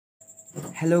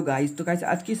Hello guys, तो guys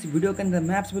आज की इस वीडियो के अंदर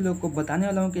मैं आप सभी लोगों को बताने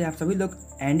वाला हूं कि आप सभी लोग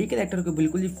एंडी कैरेक्टर को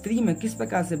बिल्कुल ही फ्री में किस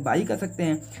प्रकार से बाई कर सकते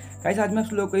हैं। गाइस आज मैं आप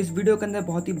सभी लोगों को इस वीडियो के अंदर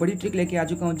बहुत ही बड़ी ट्रिक लेके आ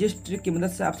चुका हूं, जिस ट्रिक की मदद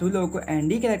से आप सभी लोगों को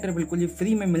एंडी कैरेक्टर बिल्कुल ही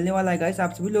फ्री में मिलने वाला है। गाइस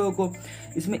आप सभी लोगों को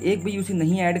इसमें एक भी यूसी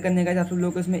नहीं ऐड करने का, आप सभी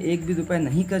लोगों को इसमें एक भी रुपये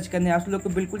नहीं खर्च करने, आप सभी लोगों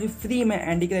को बिल्कुल ही फ्री में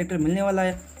एंडी कैरेक्टर मिलने वाला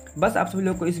है। बस आप सभी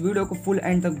लोगों को इस वीडियो को फुल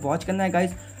एंड तक वॉच करना है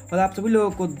गाइस, और आप सभी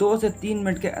लोगों को 2 से 3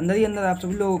 मिनट के अंदर ही अंदर आप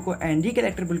सभी लोगों को एंडी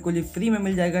कैरेक्टर बिल्कुल ही फ्री में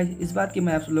मिल जाएगा। इस बात की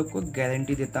मैं आप सभी लोगों को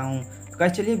गारंटी देता हूँ। तो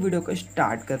गाइस चलिए वीडियो को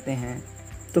स्टार्ट करते हैं।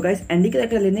 तो गाइस एंडी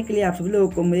कैरेक्टर लेने के लिए आप सभी लोगों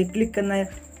को मेरे क्लिक करना है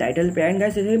टाइटल पे। एंड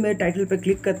गाइस जैसे मेरे टाइटल पे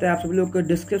क्लिक करते हैं आप सभी लोगों को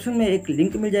डिस्क्रिप्शन में एक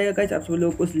लिंक मिल जाएगा। गाइस आप सभी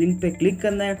लोगों को उस लिंक पे क्लिक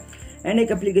करना है एंड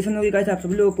एक एप्लीकेशन होगी। गाइस आप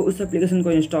सभी लोगों को उस एप्लीकेशन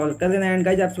को इंस्टॉल कर देना है। एंड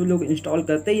गाइस आप सभी लोग इंस्टॉल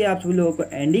करते ही आप सभी लोगों को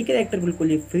एंडी कैरेक्टर बिल्कुल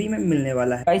ही फ्री में मिलने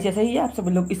वाला है। गाइस जैसे ही आप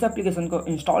सभी लोग इस एप्लीकेशन को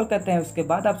इंस्टॉल करते हैं उसके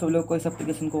बाद आप सभी लोग को इस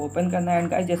एप्लीकेशन को ओपन करना है। एंड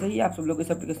गाइस जैसे ही आप सब लोग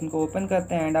इस एप्लीकेशन को ओपन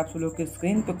करते हैं एंड आप सब लोग की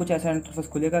स्क्रीन पे कुछ ऐसा इंटरफेस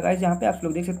खुलेगा। गाइस यहाँ पे आप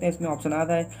लोग देख सकते हैं इसमें ऑप्शन आ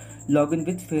रहा है लॉग इन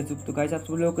विद फेसबुक। तो गाइस आप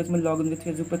सब लोग को इसमें लॉग इन विद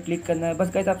फेसबुक पर क्लिक करना है।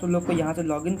 बस गाइस आप सब लोग को यहाँ से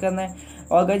लॉग इन करना है।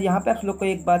 और गाइस यहाँ पे आप सब लोग को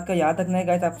एक बात का याद रखना है,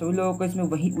 गाइस आप सभी लोगों को इसमें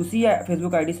वही उसी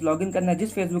फेसबुक आईडी से लॉग इन करना है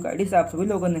जिस फेसबुक आईडी से आप सभी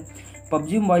लोगों ने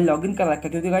पबजी मोबाइल लॉगिन कर रखा है,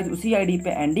 क्योंकि गाइस उसी आईडी पे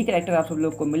एंडी कैरेक्टर आप सब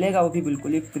लोग को मिलेगा, वो भी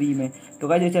बिल्कुल ही फ्री में। तो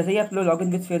गाइस जैसे ही आप लोग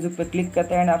लॉगिन विद फेसबुक पे क्लिक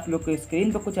करते हैं आप लोग को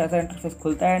स्क्रीन पे कुछ ऐसा इंटरफेस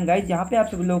खुलता है। एंड गाइस यहाँ पे आप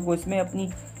सभी लोगों को इसमें अपनी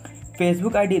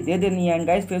फेसबुक आईडी दे देनी है। एंड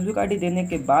गाइस फेसबुक आईडी देने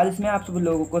के बाद इसमें आप सभी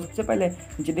लोगों को सबसे पहले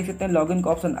नीचे देख सकते हैं लॉगिन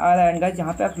का ऑप्शन आ रहा है। एंड गाइस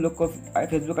यहाँ पे आप लोग को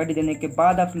फेसबुक आईडी देने के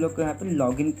बाद आप लोग को यहाँ पे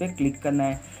लॉगिन पे क्लिक करना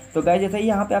है। तो गाइस जैसे ही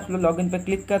यहाँ पे आप लोग लॉगिन पे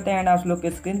क्लिक करते हैं एंड आप लोग के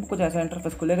स्क्रीन पे कुछ ऐसा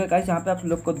इंटरफेस खुलेगा। गाइस यहाँ पे आप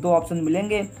लोग को 2 ऑप्शन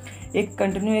मिलेंगे, एक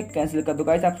कंटिन्यू एक कैंसिल कर दो।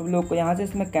 गाइस आप सब लोग को यहाँ से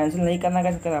इसमें कैंसिल नहीं करना।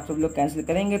 गाइस अगर आप सब लोग कैंसिल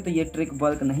करेंगे तो ये ट्रिक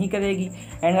वर्क नहीं करेगी।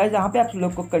 एंड गाइस यहाँ पे आप सब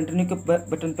लोग को कंटिन्यू के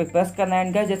बटन पे प्रेस करना है।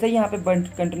 एंड गाइस जैसे ही यहाँ पे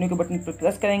कंटिन्यू के बटन पे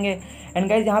प्रेस करेंगे एंड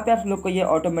गाइस यहाँ पे आप लोग को ये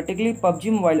ऑटोमेटिकली पबजी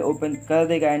मोबाइल ओपन कर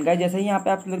देगा। एंड गाइस जैसे ही यहाँ पे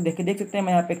आप लोग देख सकते हैं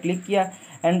मैं यहाँ पे क्लिक किया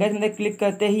एंड गाइस मैंने क्लिक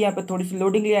करते ही यहाँ पे थोड़ी सी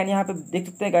लोडिंग लिया एंड यहाँ पे देख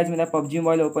सकते हैं गाइस मेरा पबजी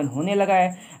मोबाइल ओपन होने लगा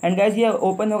है। एंड गाइस ये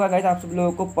ओपन होगा। गाइस आप सब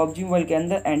लोगों को पबजी मोबाइल के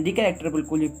अंदर एंडी कैरेक्टर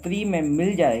बिल्कुल ही फ्री में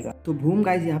मिल जाएगा। तो बूम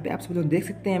गाइस यहाँ पे आप सब लोग देख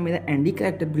सकते हैं मेरा एंडी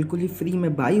कैरेक्टर बिल्कुल ही फ्री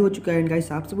में बाई हो चुका है। एंड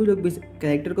गाइस आप सभी लोग भी इस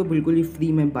कैरेक्टर को बिल्कुल ही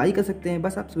फ्री में बाई कर सकते हैं।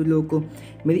 बस आप सभी लोगों को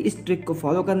मेरी इस ट्रिक को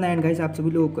फॉलो करना है एंड गाइस आप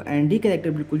सभी लोगों को एंडी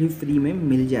कैरेक्टर बिल्कुल ही फ्री में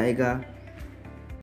मिल जाएगा।